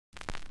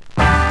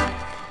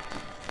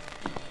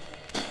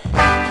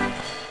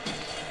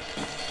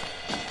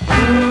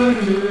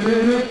You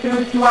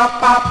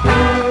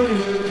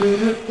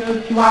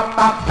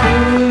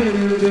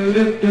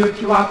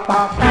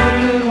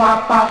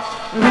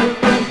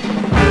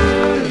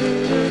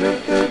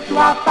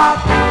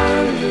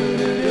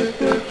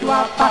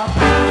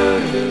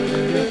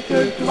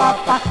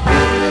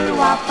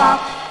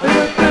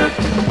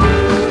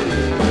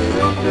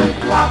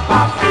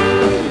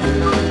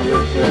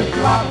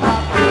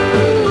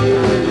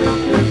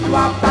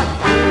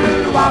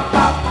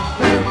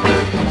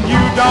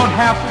don't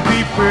have to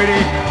be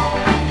pretty,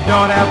 you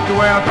don't have to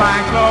wear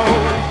fine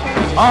clothes.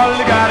 All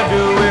you gotta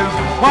do is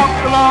walk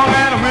along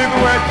and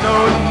wiggle where it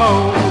shows the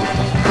most.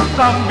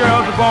 Some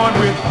girls are born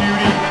with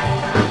beauty,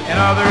 and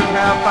others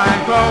have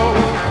fine clothes.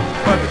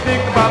 But they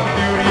think about the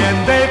beauty and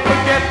they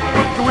forget to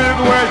put the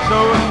wiggle where it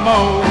shows the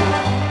most.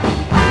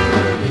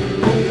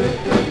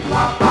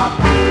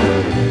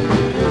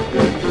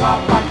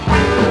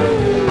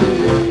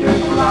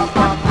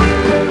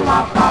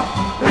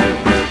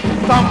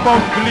 Some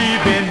folks believe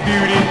in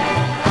beauty,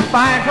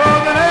 fine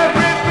clothes and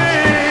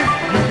everything.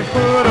 You can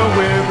put a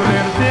wiggle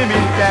in a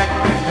semi-stack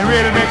and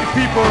really make the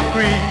people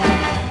scream.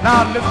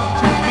 Now listen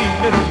to me,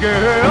 little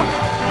girl,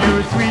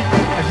 you're as sweet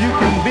as you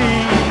can be.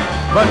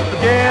 But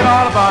forget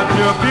all about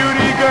your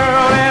beauty,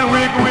 girl, and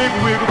wiggle,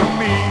 wiggle, wiggle for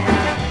me.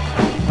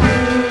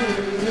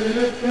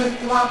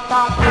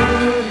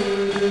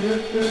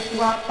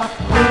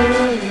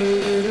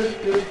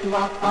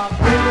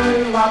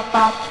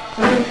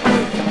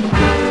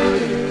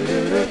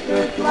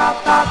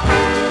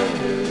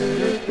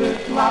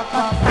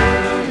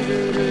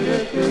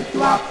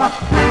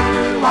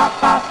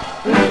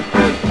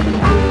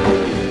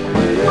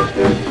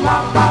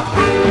 Wap,